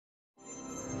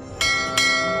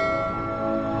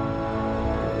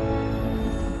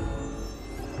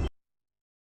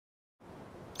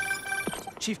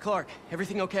Chief Clark,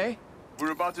 everything okay?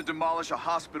 We're about to demolish a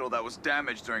hospital that was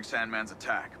damaged during Sandman's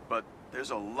attack, but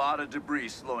there's a lot of debris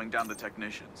slowing down the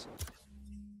technicians.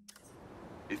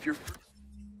 If you're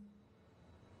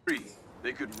free,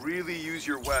 they could really use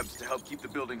your webs to help keep the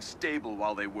building stable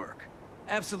while they work.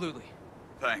 Absolutely.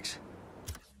 Thanks.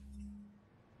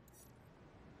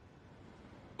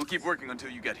 We'll keep working until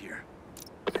you get here.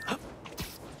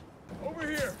 Over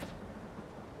here!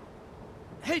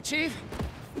 Hey, Chief!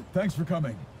 Thanks for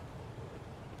coming.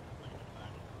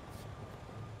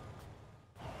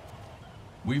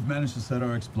 We've managed to set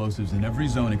our explosives in every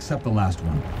zone except the last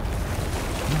one.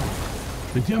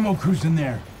 The demo crew's in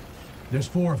there. There's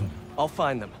 4 of them. I'll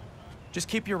find them. Just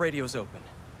keep your radios open.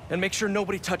 And make sure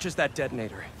nobody touches that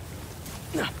detonator.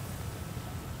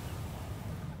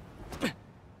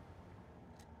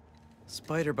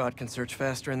 Spider-Bot can search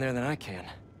faster in there than I can.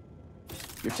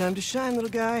 Your time to shine, little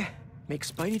guy. Make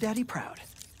Spidey Daddy proud.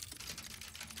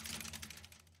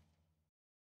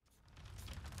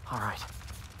 All right.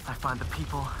 I find the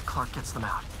people, Clark gets them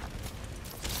out.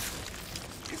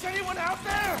 Is anyone out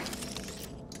there?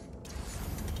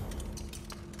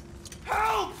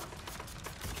 Help!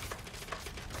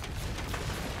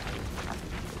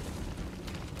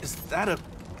 Is that a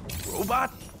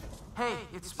robot? Hey,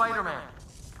 it's Spider-Man.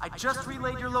 I just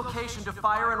relayed your location to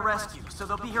fire and rescue, so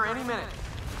they'll be here any minute.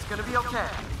 It's gonna be okay.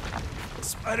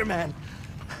 Spider-Man,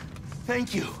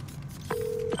 thank you.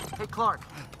 Hey, Clark,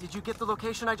 did you get the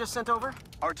location I just sent over?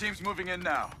 Our team's moving in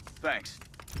now. Thanks.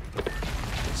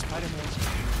 Spider-Man's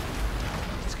here.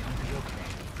 It's gonna be okay.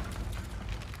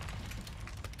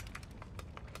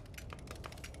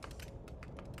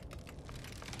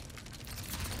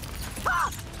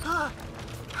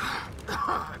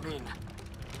 I mean,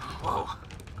 whoa.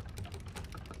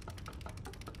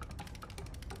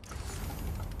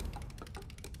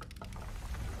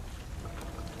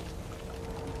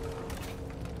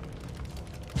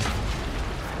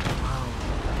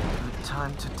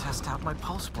 Time to test out my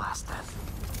pulse blast, then.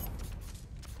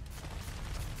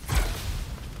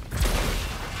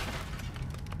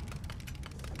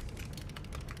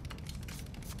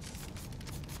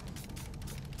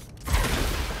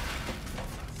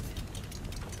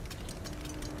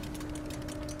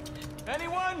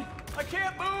 Anyone? I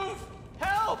can't move!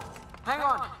 Help! Hang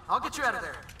on, I'll get you out of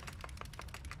there.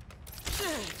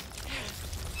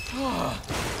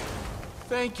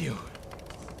 Thank you.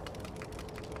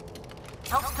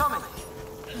 Help's coming.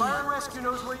 Fire and Rescue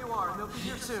knows where you are, and they'll be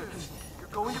here soon. You're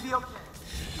going to be okay.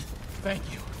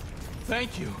 Thank you.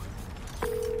 Thank you.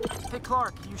 Hey,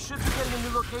 Clark, you should be getting a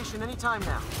new location any time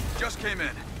now. Just came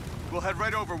in. We'll head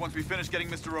right over once we finish getting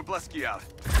Mr. Robleski out.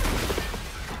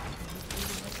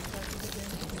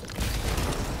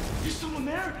 Is someone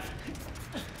there?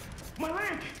 My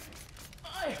leg!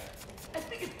 I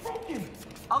think it's broken!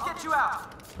 I'll get you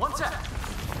out. One sec.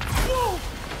 Whoa!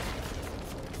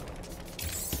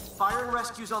 Fire and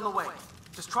Rescue's on the way.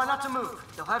 Just try not to move.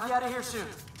 They'll have you out of here soon.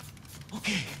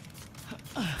 Okay.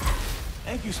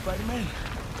 Thank you, Spider-Man.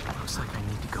 Looks like I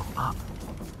need to go up.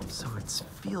 So it's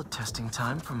field testing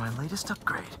time for my latest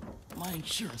upgrade. My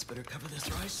insurance better cover this,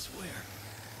 or I swear.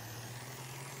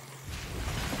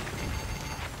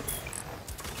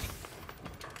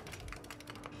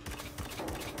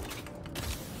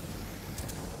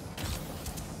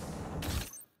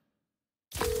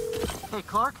 Hey,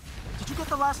 Clark, did you get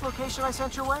the last location I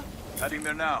sent your way? Heading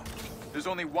there now. There's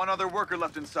only one other worker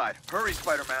left inside. Hurry,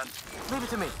 Spider-Man. Leave it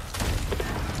to me.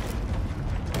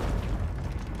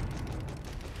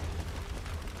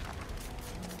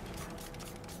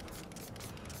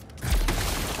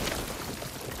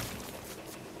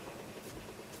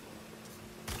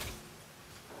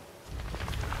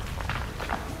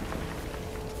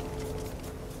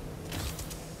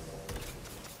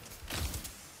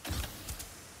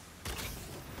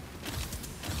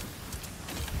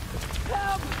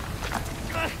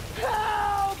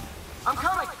 I'm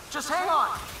coming! Just hang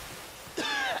on!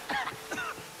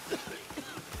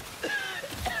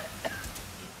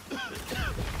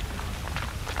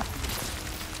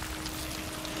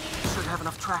 Should have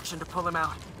enough traction to pull him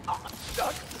out. Oh, I'm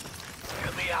stuck.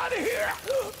 Get me out of here.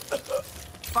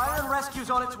 Fire and Rescue's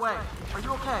on its way. Are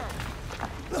you okay?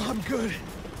 I'm good.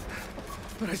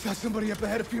 But I saw somebody up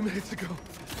ahead a few minutes ago.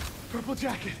 Purple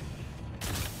jacket.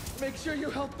 Make sure you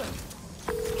help them.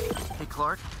 Hey,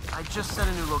 Clark, I just sent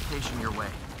a new location your way.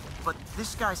 But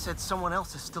this guy said someone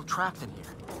else is still trapped in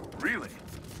here. Really?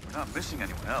 We're not missing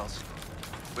anyone else.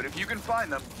 But if you can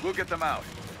find them, we'll get them out.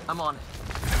 I'm on it.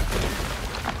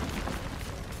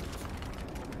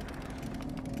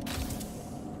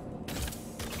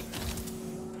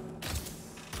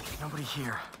 Nobody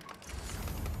here.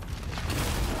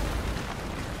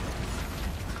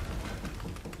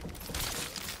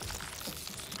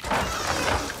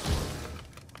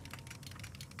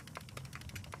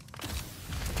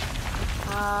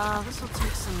 This'll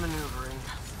take some maneuvering.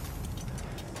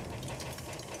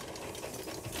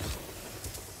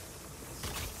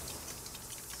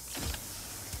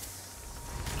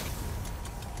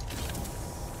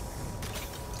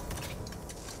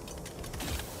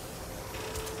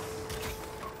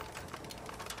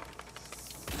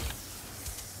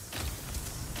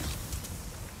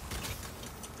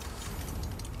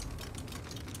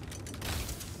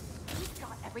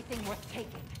 Everything worth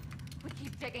taking. We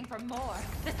keep digging for more.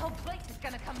 This whole place is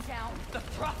gonna come down. The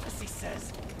prophecy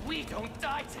says we don't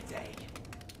die today.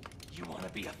 You want to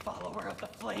be a follower of the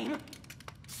flame?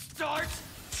 Start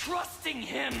trusting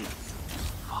him!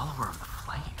 Follower of the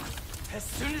flame? As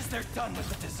soon as they're done with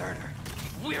the deserter,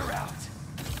 we're out.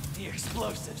 The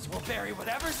explosives will bury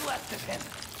whatever's left of him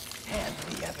and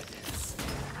the evidence.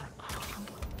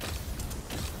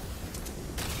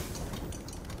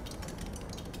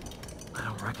 I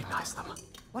don't recognize them.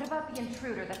 What about the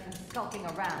intruder that's been skulking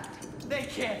around? They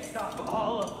can't stop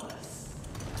all of us.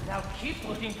 Now keep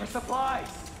looking for supplies.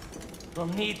 We'll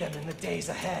need them in the days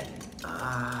ahead. The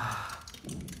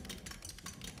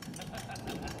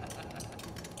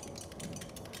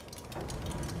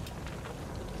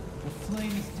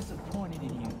flame is disappointed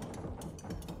in you.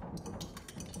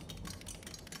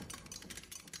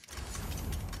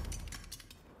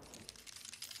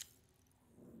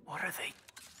 What are they?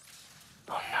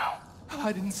 Oh no.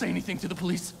 I didn't say anything to the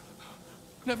police.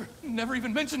 Never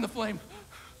even mentioned the flame.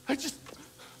 I just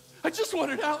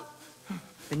wanted out.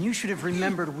 Then you should have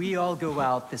remembered we all go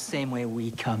out the same way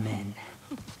we come in.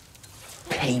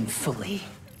 Painfully.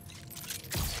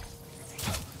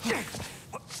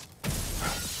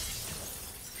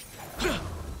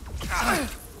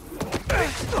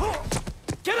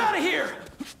 Get out of here!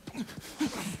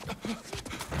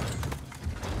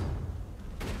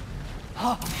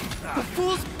 The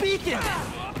fool's beacon!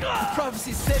 The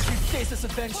prophecy said you'd chase us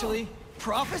eventually.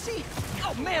 Prophecy?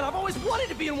 Oh man, I've always wanted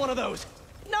to be in one of those!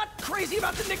 Not crazy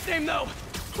about the nickname, though!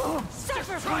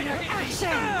 Suffer from your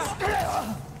actions!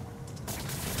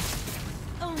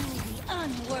 Only the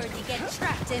unworthy get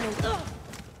trapped in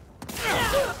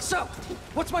So,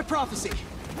 what's my prophecy?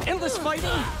 Endless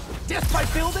fighting? Death by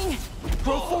building?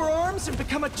 Grow 4 arms and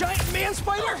become a giant man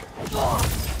spider?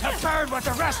 To burn with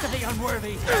the rest of the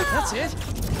unworthy! That's it?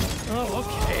 Oh,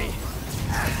 okay.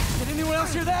 Did anyone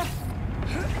else hear that?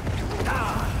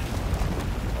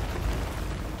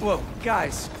 Whoa,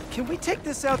 guys, can we take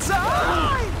this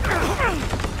outside?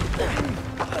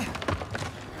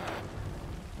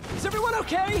 Is everyone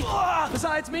okay?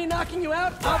 Besides me knocking you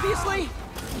out, obviously?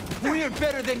 We're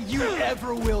better than you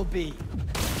ever will be.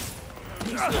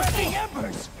 Spreading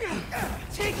embers!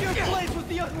 Take your place with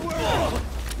the unworthy!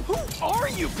 Who are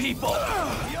you people?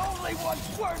 The only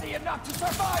ones worthy enough to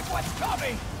survive what's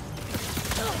coming!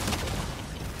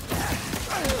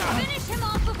 Finish him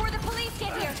off before the police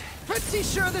get here! Pretty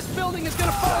sure this building is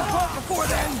gonna fall apart before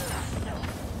then!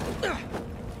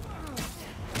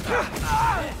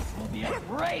 This will be a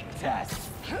great test!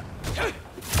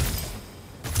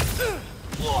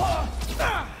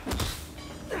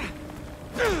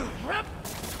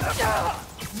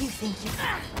 You think you...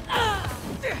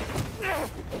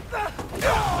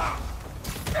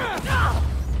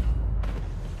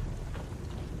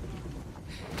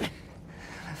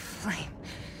 The flame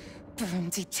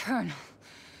burns eternal.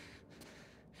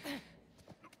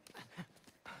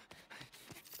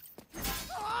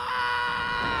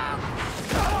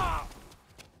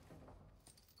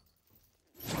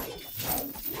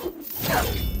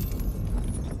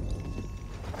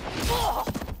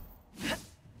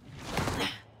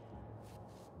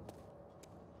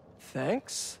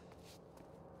 Thanks.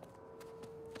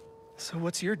 So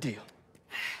what's your deal?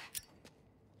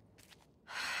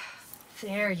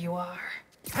 There you are.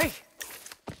 Hey!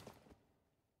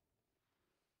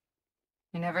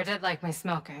 You never did like my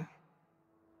smoking.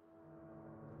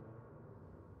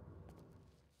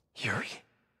 Yuri?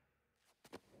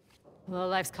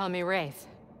 Lowlifes call me Wraith.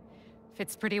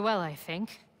 Fits pretty well, I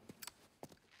think.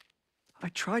 I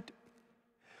tried...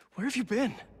 Where have you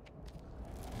been?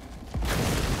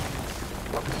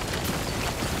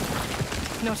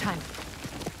 No time.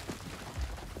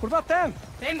 What about them?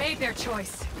 They made their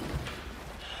choice.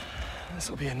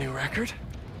 This'll be a new record.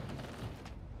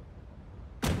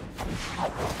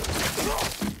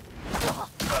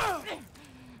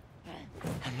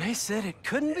 And they said it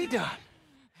couldn't be done.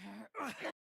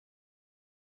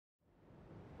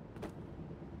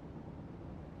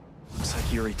 Looks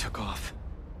like Yuri took off.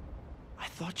 I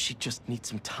thought she'd just need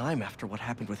some time after what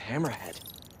happened with Hammerhead.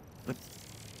 But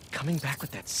coming back with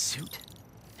that suit?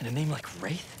 And a name like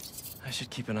Wraith? I should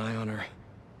keep an eye on her.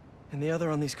 And the other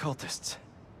on these cultists.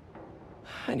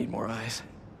 I need more eyes.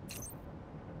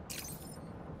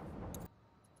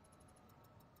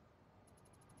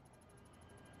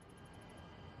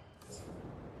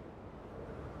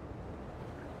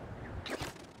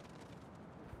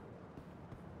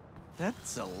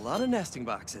 That's a lot of nesting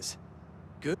boxes.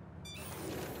 Good.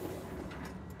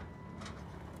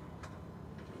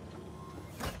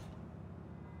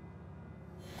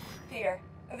 Peter,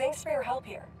 thanks for your help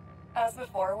here. As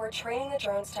before, we're training the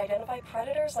drones to identify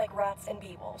predators like rats and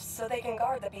bee wolves, so they can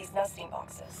guard the bees' nesting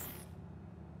boxes.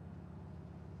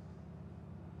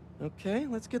 Okay,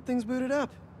 let's get things booted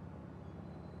up.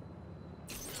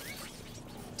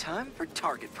 Time for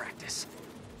target practice.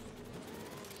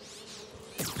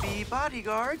 Bee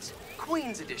Bodyguards,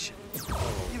 Queen's Edition.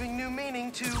 Giving new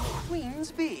meaning to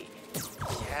Queen's Bee.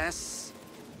 Yes.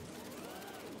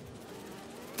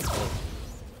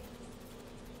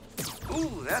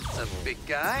 Ooh, that's a big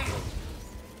guy.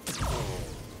 These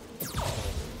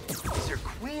are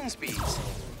Queen's Bees.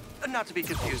 Not to be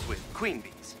confused with Queen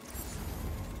Bees.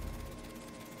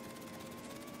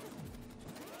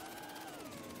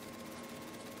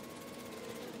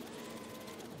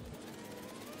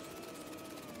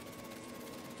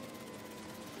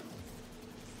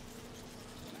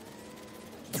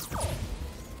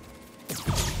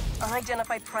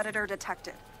 Unidentified predator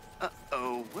detected.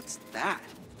 Uh-oh, what's that?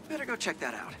 Better go check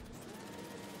that out.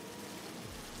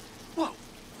 Whoa!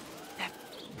 That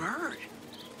bird!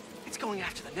 It's going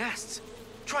after the nests,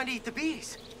 trying to eat the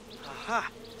bees. Aha!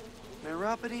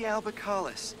 Neuropody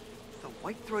albicollis, the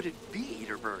white-throated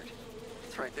bee-eater bird.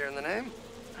 It's right there in the name.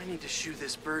 I need to shoo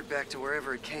this bird back to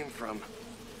wherever it came from.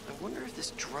 I wonder if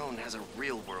this drone has a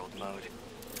real-world mode.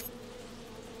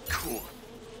 Cool.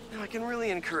 Now I can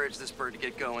really encourage this bird to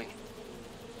get going.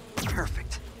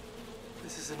 Perfect.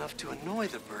 This is enough to annoy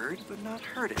the bird, but not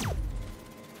hurt it.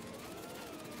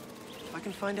 If I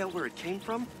can find out where it came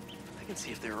from, I can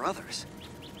see if there are others.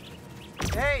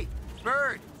 Hey,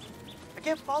 bird! I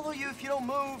can't follow you if you don't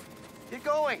move. Get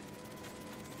going.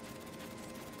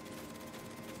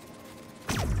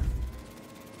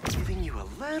 Giving you a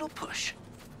little push.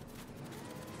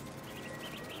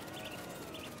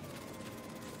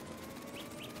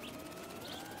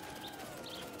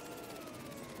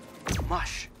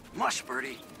 Mush. Mush,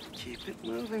 birdie. Keep it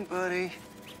moving, buddy.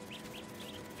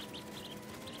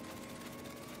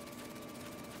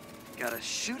 Gotta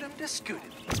shoot him to scoot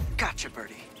him. Gotcha,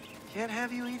 birdie. Can't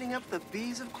have you eating up the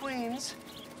bees of queens.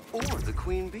 Or the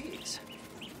queen bees.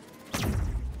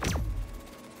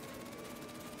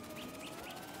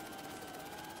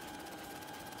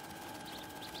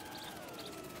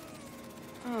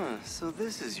 Huh, so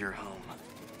this is your home.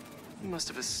 You must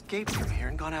have escaped from here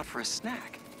and gone out for a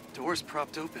snack. Door's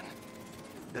propped open.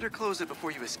 Better close it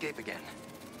before you escape again.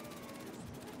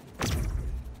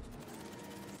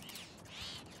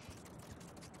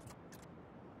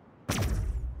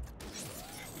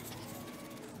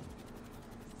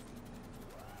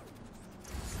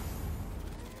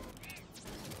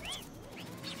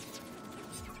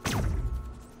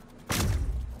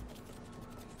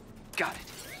 Got it.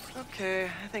 Okay,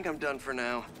 I think I'm done for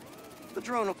now. The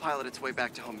drone will pilot its way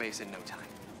back to home base in no time.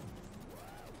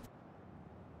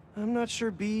 I'm not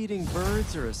sure bee-eating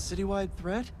birds are a citywide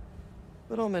threat,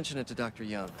 but I'll mention it to Dr.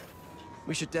 Young.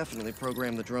 We should definitely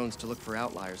program the drones to look for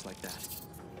outliers like that.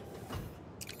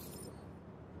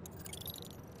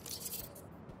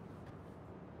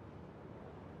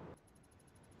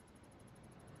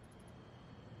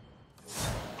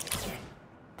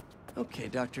 Okay,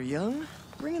 Dr. Young,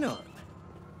 bring it on.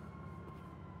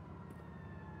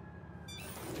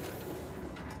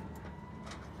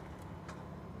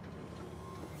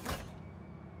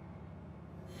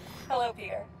 Hello,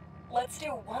 Peter. Let's do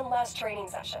one last training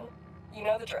session. You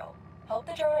know the drill. Help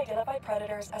the drone identify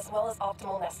predators as well as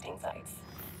optimal nesting sites.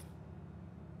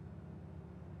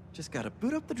 Just gotta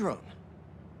boot up the drone.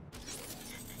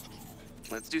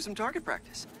 Let's do some target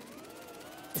practice.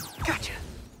 Gotcha!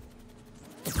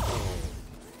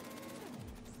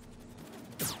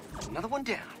 Another one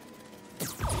down.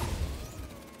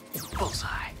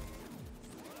 Bullseye.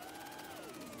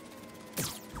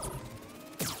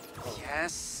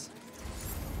 Yes.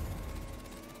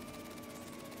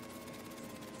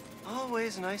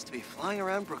 Always nice to be flying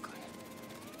around Brooklyn.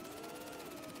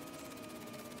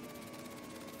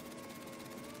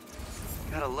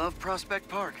 Gotta love Prospect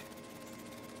Park.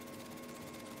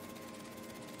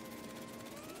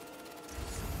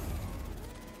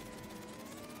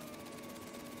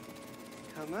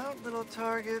 Come out, little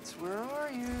targets. Where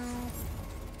are you?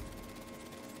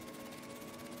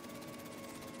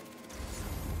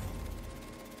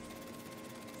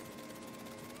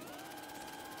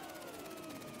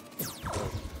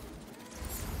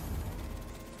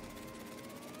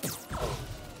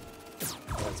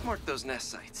 mark those nest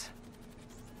sites.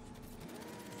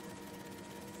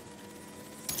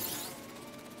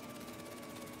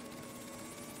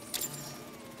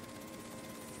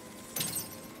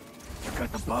 You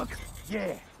got the bug?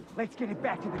 Yeah. Let's get it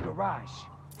back to the garage.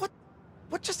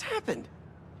 What just happened?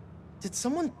 Did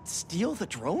someone steal the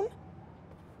drone?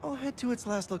 I'll head to its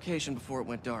last location before it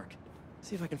went dark.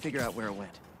 See if I can figure out where it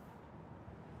went.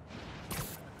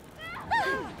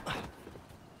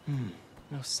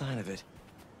 No sign of it.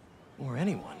 Or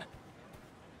anyone.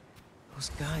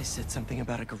 Those guys said something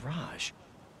about a garage.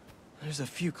 There's a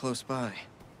few close by.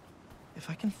 If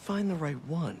I can find the right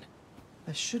one,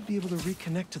 I should be able to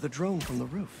reconnect to the drone from the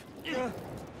roof.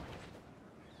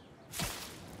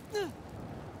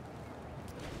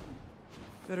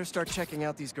 Better start checking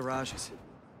out these garages.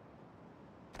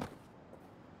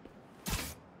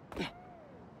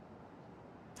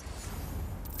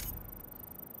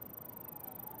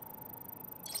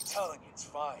 Telling you, it's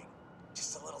fine.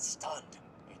 Just a little stunned.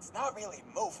 It's not really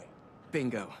moving.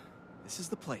 Bingo. This is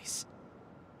the place.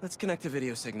 Let's connect the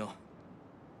video signal.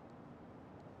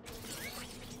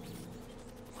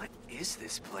 What is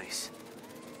this place?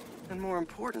 And more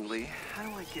importantly, how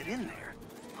do I get in there?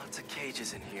 Lots of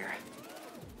cages in here.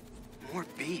 More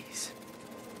bees.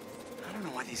 I don't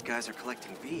know why these guys are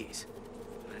collecting bees.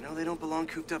 But I know they don't belong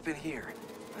cooped up in here.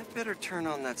 I'd better turn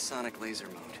on that sonic laser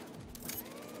mode.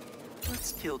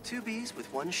 Let's kill 2 bees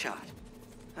with 1 shot.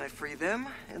 I free them,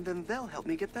 and then they'll help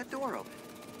me get that door open.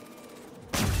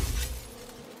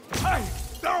 Hey!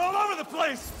 They're all over the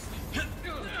place!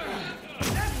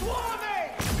 That's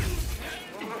swarming!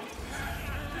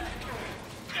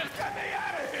 Get me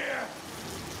out of here!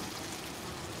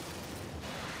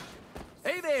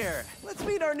 Hey there! Let's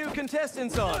meet our new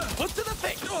contestants on Foot to the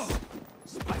Face!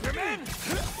 Spider-Man!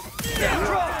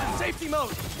 Control! Safety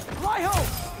mode! Fly home!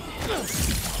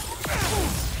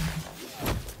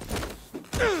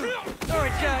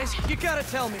 Alright guys, you gotta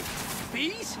tell me.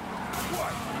 Bees?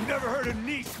 What? You never heard of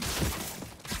neat?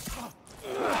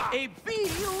 A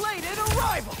bee-elated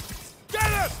arrival! Get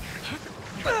him!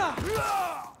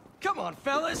 Come on,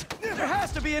 fellas. There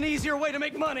has to be an easier way to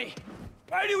make money.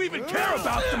 Why do you even care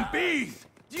about some bees?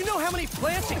 Do you know how many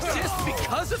plants exist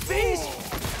because of bees?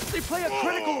 They play a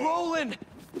critical role in...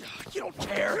 You don't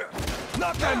care.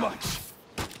 Not that much.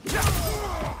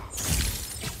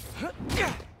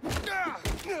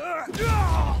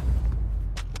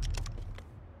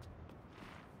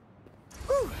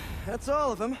 Whew, that's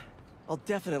all of them. I'll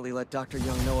definitely let Dr.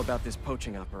 Young know about this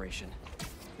poaching operation.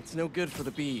 It's no good for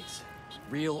the bees,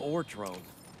 real or drone.